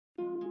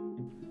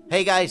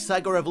Hey guys,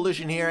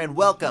 PsycoRevolution here, and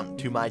welcome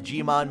to my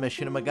Gmod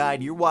Machinima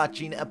Guide. You're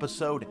watching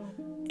episode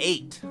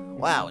 8.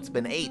 Wow, it's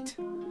been 8.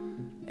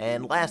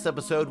 And last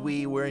episode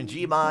we were in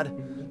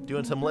Gmod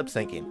doing some lip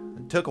syncing.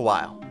 It took a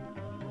while.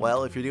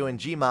 Well, if you're doing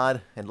Gmod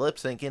and lip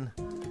syncing,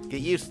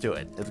 get used to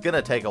it. It's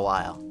gonna take a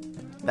while.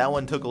 That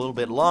one took a little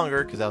bit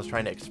longer because I was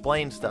trying to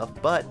explain stuff,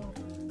 but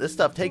this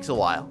stuff takes a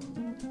while.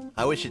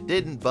 I wish it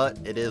didn't, but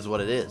it is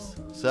what it is.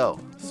 So,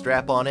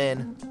 strap on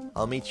in.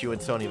 I'll meet you in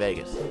Sony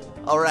Vegas.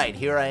 Alright,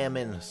 here I am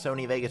in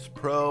Sony Vegas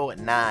Pro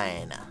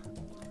 9.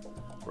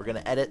 We're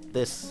gonna edit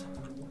this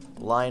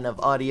line of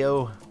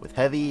audio with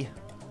heavy,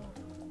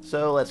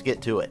 so let's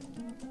get to it.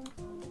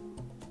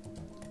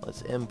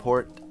 Let's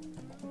import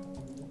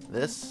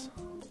this.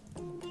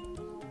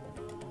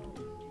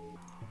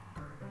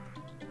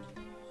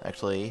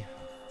 Actually,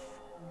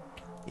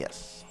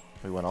 yes,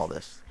 we want all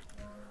this.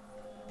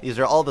 These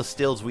are all the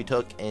stills we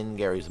took in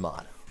Gary's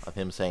mod of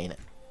him saying it.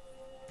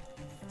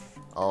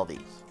 All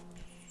these.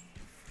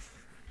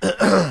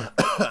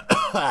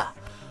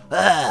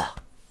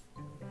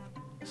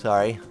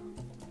 Sorry.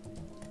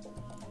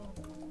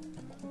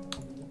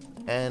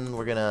 And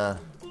we're gonna...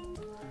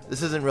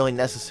 This isn't really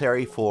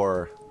necessary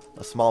for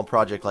a small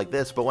project like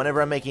this, but whenever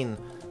I'm making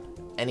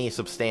any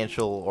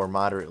substantial or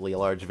moderately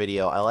large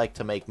video, I like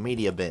to make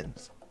media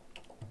bins.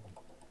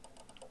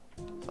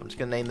 So I'm just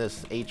gonna name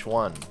this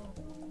H1.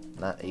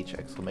 Not H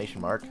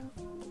exclamation mark.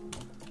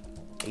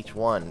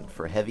 H1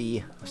 for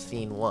heavy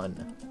scene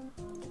 1.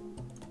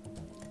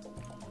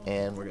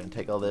 And we're going to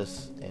take all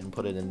this and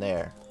put it in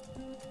there.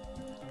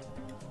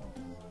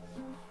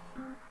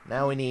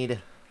 Now we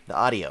need the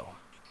audio.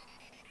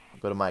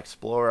 Go to my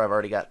Explorer. I've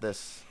already got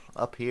this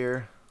up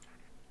here.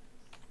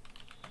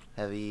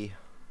 Heavy.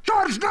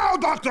 Charge now,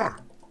 Doctor!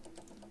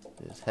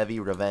 This is Heavy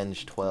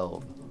Revenge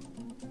 12.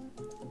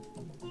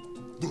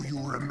 Do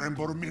you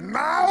remember me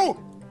now?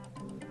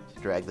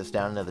 Let's drag this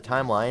down into the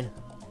timeline.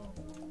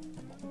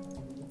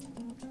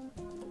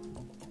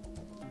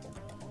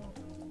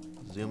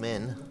 Zoom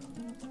in,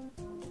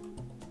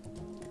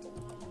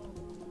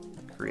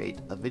 create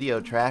a video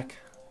track.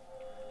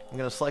 I'm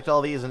going to select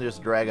all these and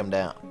just drag them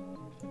down.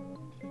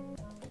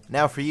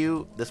 Now for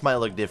you, this might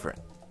look different.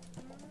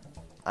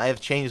 I have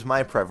changed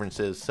my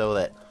preferences so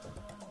that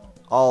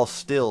all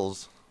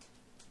stills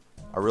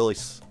are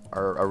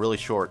a really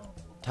short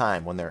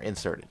time when they're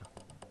inserted.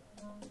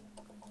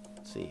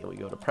 Let's see, we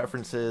go to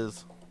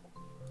preferences,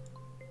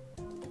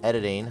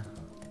 editing,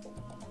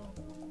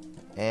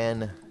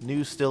 and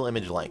new still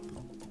image length.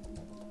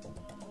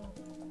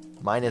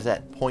 Mine is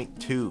at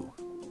 0.2.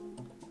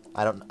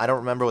 I don't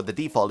remember what the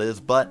default is,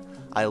 but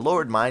I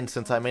lowered mine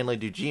since I mainly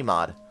do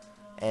Gmod,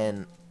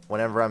 and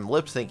whenever I'm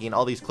lip syncing,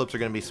 all these clips are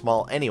going to be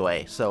small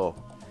anyway. So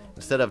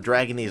instead of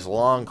dragging these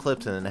long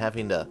clips in and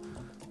having to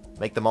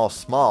make them all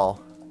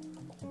small,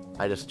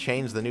 I just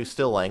change the new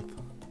still length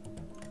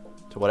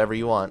to whatever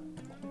you want.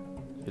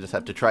 You just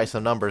have to try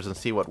some numbers and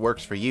see what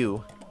works for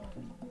you.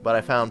 But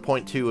I found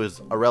 0.2 is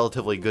a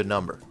relatively good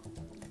number.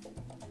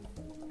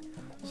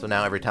 So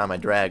now every time I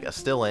drag a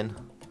still in,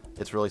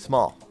 it's really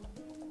small.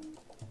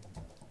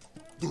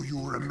 Do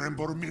you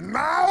remember me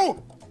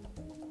now?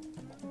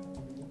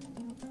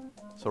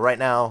 So right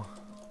now,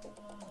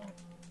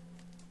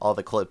 all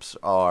the clips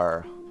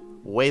are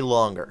way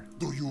longer.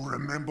 Do you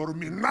remember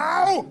me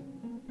now?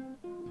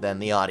 Than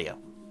the audio.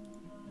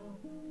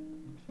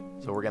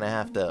 So we're going to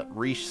have to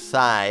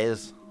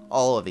resize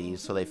all of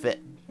these so they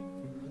fit.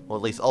 Well,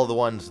 at least all the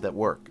ones that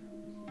work.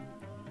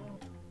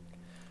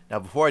 Now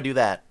before I do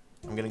that,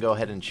 I'm going to go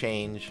ahead and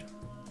change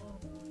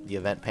the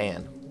event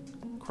pan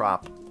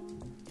crop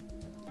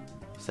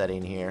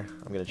setting here.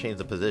 I'm going to change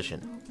the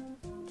position.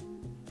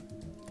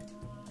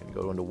 I'm going to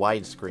go into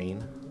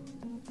widescreen.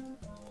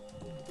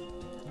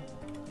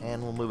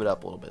 And we'll move it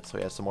up a little bit so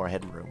we have some more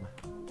headroom.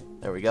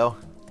 There we go.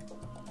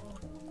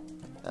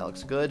 That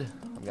looks good.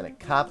 I'm going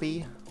to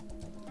copy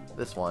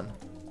this one.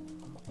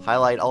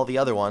 Highlight all the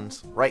other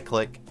ones. Right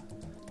click.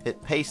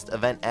 Hit paste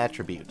event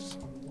attributes.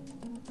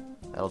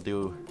 That'll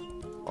do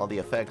all the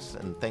effects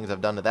and things I've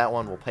done to that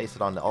one. We'll paste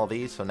it onto all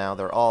these, so now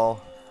they're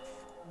all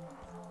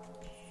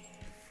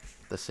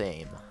the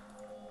same.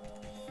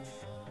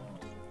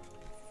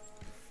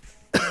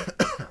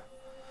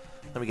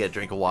 Let me get a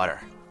drink of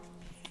water.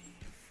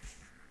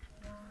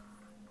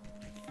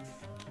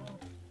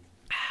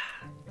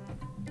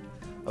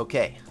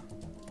 Okay,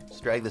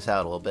 let's drag this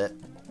out a little bit.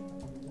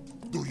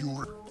 Do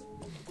you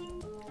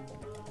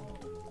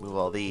move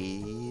all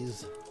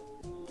these.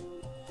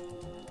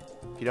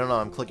 If you don't know,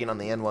 I'm clicking on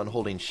the end one,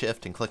 holding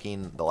shift, and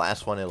clicking the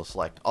last one, it'll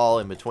select all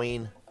in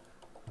between.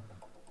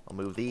 I'll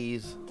move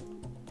these,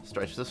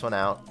 stretch this one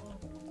out.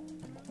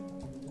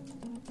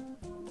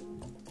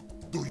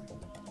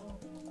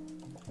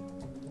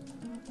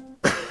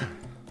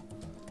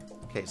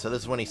 Okay, so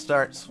this is when he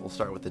starts. We'll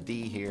start with the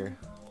D here.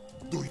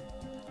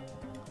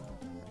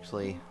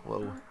 Actually,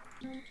 whoa.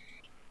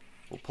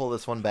 We'll pull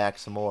this one back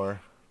some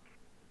more.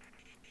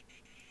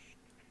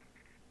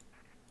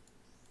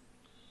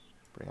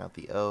 Bring out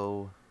the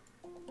O.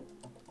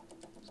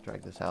 Let's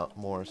drag this out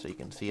more so you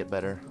can see it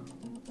better.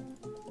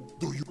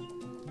 Do you?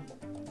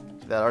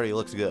 That already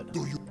looks good.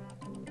 Do you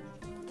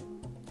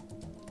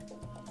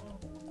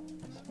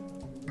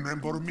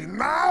remember me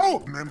now?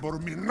 Remember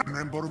me now?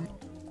 Remember me?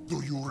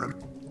 Do you?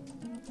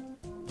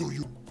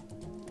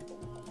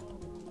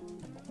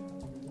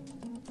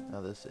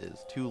 Now this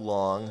is too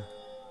long.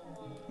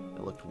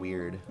 It looked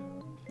weird.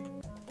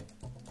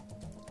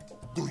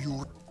 Do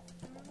you?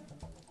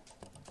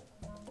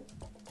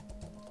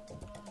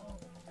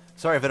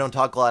 Sorry if I don't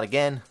talk a lot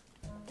again.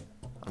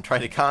 I'm trying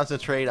to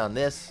concentrate on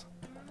this.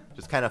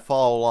 Just kind of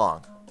follow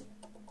along.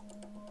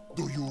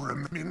 Do you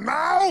remember me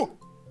now?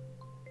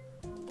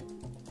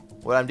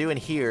 What I'm doing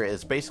here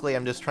is basically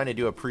I'm just trying to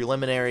do a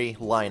preliminary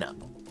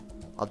lineup.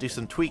 I'll do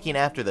some tweaking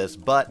after this,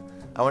 but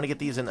I want to get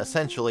these in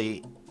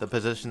essentially the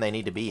position they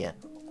need to be in.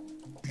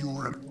 You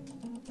remember?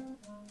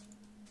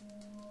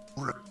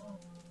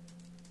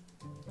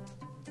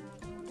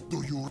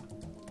 Do you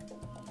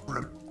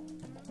remember?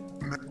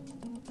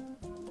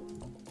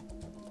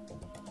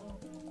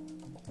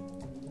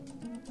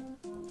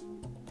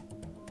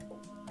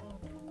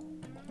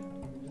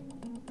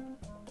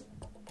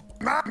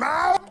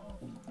 Now?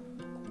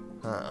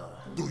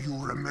 Do you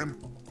remember?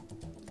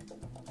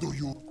 Do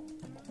you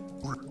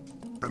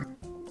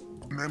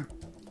remember?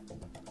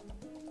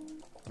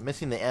 I'm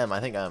missing the M. I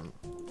think I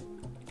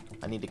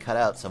need to cut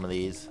out some of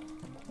these.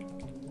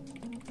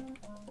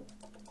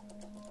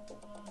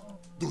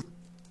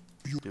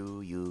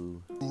 Do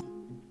you?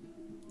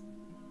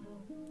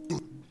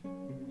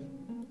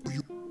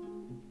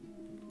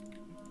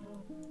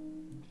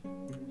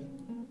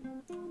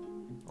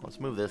 Let's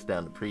move this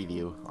down to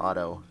preview,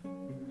 auto.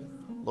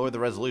 Lower the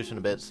resolution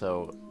a bit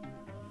so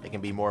it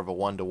can be more of a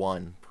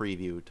one-to-one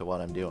preview to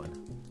what I'm doing.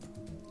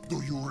 Do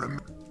you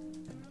remember?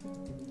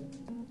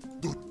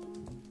 Do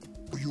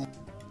you?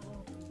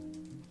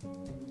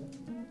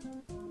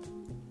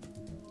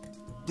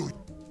 Do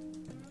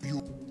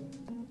you?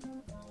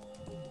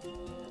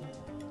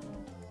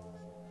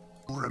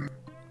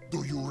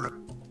 Do you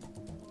remember?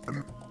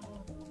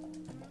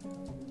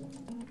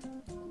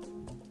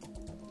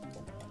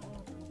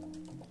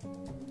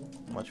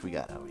 How much we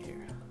got out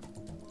here?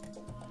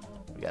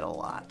 We got a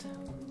lot.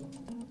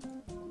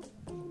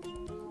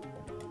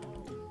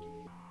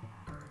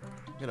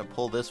 I'm gonna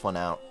pull this one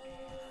out.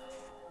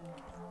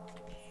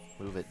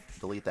 Move it,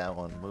 delete that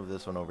one, move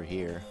this one over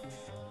here.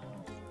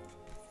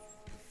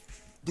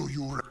 Do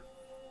you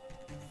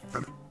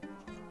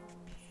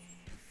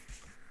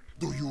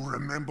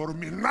remember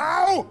me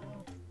now?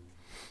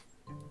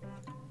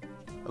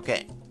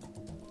 Okay.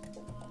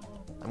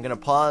 I'm gonna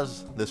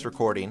pause this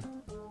recording.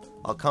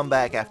 I'll come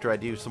back after I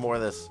do some more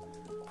of this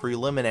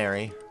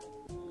preliminary,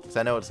 because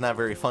I know it's not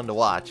very fun to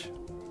watch.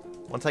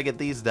 Once I get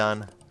these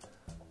done,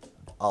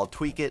 I'll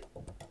tweak it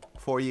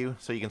for you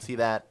so you can see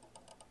that,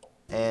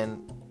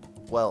 and,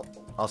 well,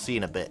 I'll see you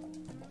in a bit.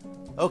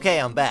 Okay,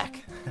 I'm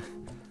back.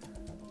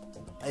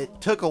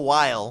 It took a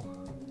while,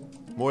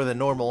 more than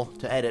normal,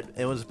 to edit.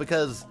 It was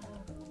because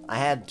I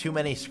had too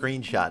many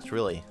screenshots,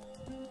 really.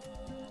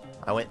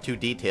 I went too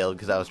detailed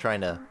because I was trying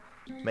to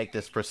make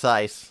this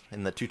precise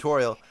in the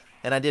tutorial,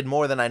 and I did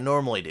more than I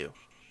normally do.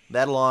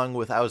 That along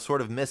with I was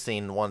sort of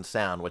missing one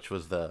sound, which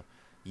was the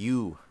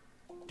you.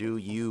 Do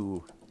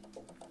you.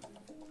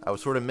 I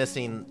was sort of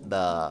missing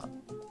the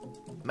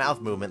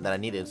mouth movement that I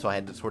needed, so I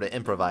had to sort of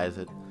improvise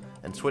it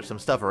and switch some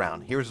stuff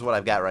around. Here's what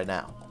I've got right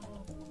now.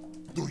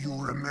 Do you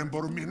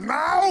remember me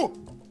now?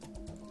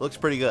 Looks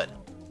pretty good.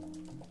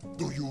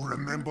 Do you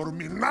remember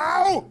me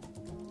now?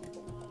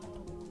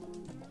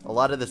 A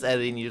lot of this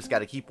editing, you just got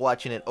to keep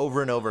watching it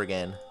over and over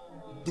again.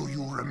 Do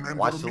you remember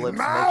Watch the me lips,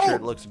 now? make sure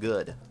it looks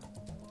good.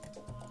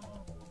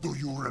 Do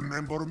you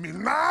remember me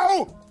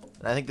now?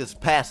 And I think this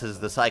passes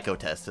the Psycho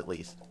test, at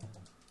least.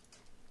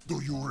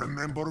 Do you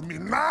remember me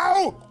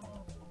now?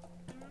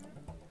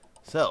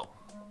 So,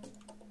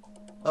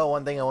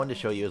 one thing I wanted to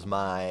show you is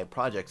my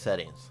project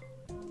settings.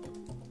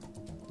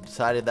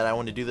 Decided that I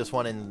wanted to do this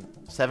one in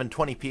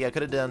 720p. I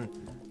could have done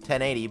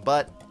 1080,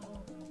 but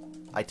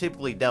I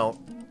typically don't.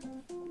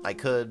 I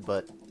could,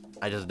 but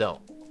I just don't.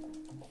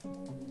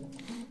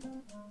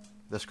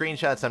 The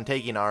screenshots I'm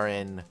taking are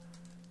in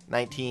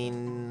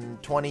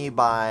 1920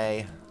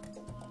 by...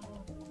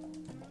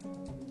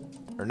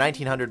 or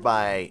 1900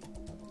 by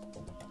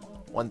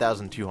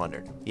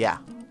 1200. Yeah.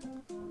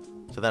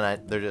 So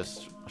then they're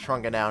just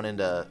shrunken down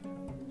into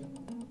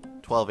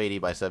 1280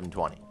 by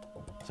 720.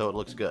 So it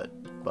looks good,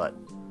 but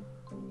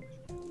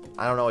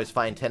I don't always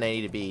find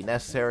 1080 to be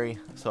necessary,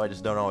 so I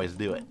just don't always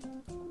do it.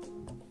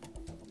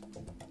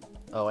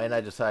 Oh, and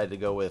I decided to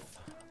go with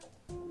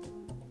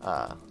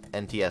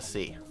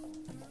NTSC.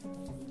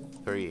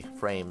 3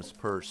 frames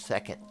per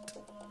second.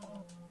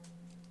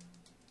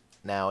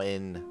 Now,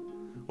 when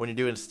you're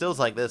doing stills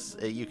like this,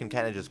 you can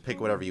kind of just pick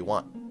whatever you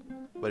want.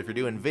 But if you're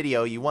doing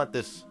video, you want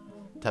this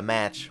to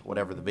match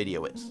whatever the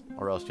video is,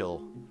 or else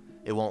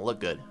it won't look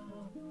good.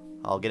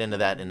 I'll get into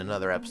that in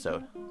another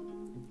episode.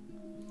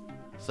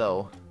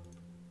 So,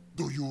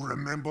 do you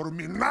remember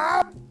me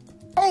now?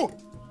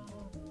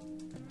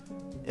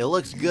 It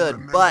looks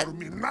good, but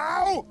me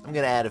now? I'm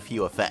gonna add a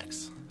few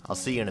effects. I'll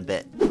see you in a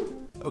bit.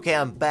 Okay,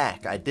 I'm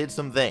back. I did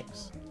some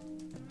things.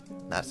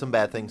 Not some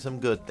bad things, some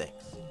good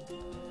things.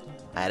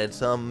 Added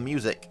some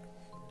music.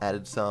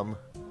 Added some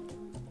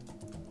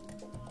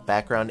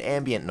background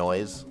ambient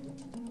noise.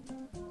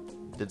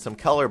 Did some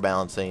color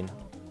balancing.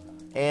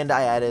 And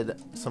I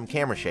added some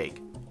camera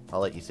shake. I'll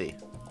let you see.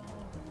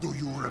 Do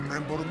you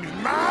remember me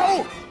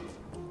now?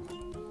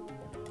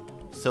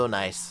 So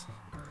nice.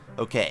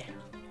 Okay.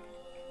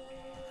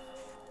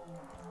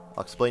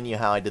 I'll explain to you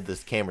how I did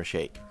this camera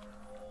shake.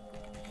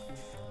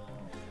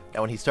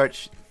 Now when he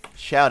starts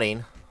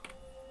shouting,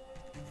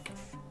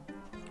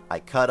 I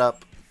cut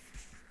up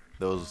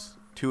those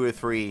 2 or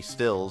 3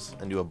 stills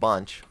into a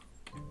bunch,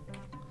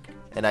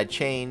 and I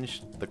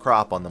changed the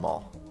crop on them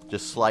all,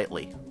 just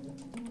slightly.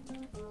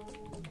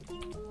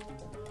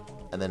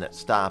 And then it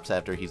stops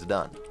after he's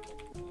done.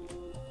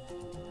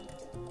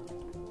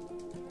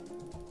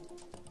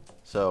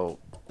 So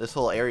this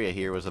whole area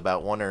here was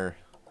about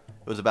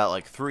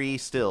like 3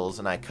 stills,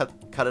 and I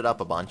cut it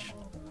up a bunch.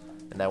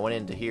 And I went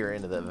into here,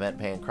 into the event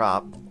pan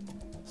crop.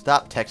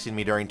 Stop texting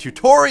me during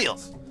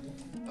tutorials!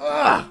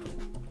 Ugh!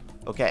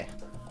 Okay.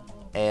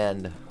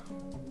 And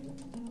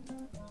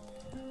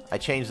I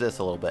changed this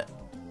a little bit.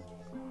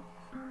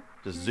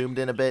 Just zoomed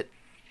in a bit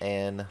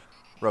and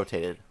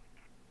rotated.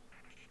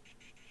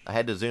 I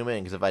had to zoom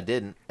in because if I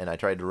didn't and I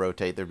tried to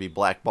rotate, there'd be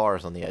black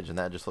bars on the edge, and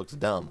that just looks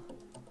dumb.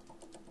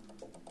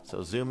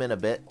 So zoom in a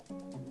bit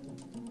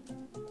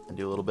and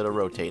do a little bit of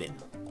rotating.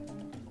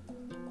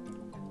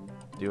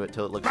 Do it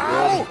till it looks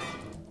good.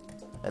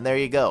 And there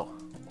you go.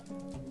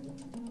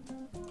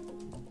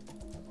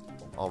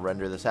 I'll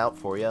render this out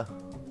for you.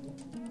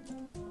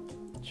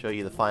 Show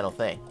you the final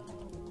thing.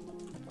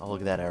 Oh, look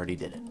at that, I already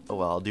did it. Oh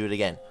well, I'll do it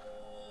again.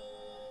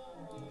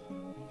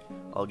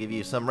 I'll give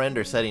you some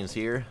render settings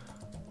here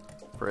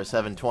for a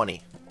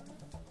 720.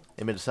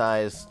 Image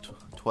size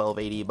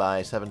 1280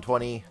 by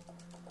 720.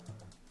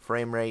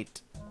 Frame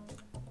rate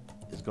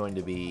is going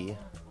to be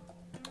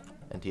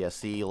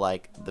NTSC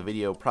like the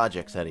video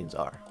project settings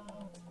are.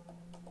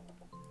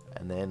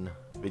 And then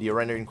video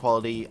rendering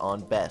quality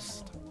on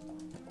best.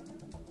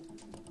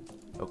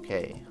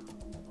 Okay.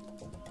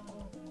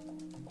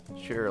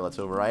 Sure, let's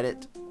override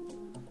it.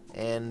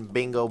 And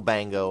bingo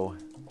bango,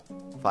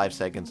 5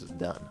 seconds is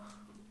done.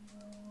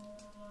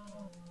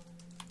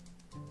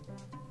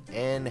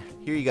 And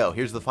here you go.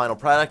 Here's the final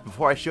product.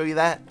 Before I show you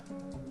that,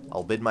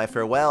 I'll bid my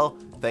farewell.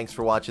 Thanks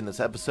for watching this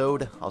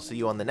episode. I'll see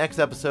you on the next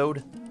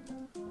episode.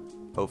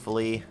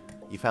 Hopefully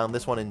you found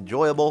this one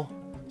enjoyable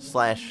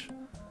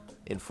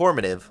 /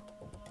 informative.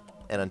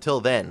 And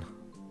until then,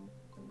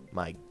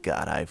 my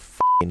God, I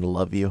f***ing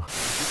love you.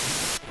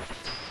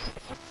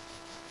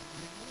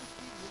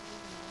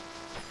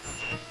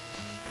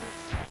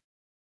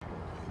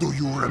 Do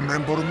you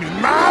remember me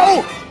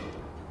now?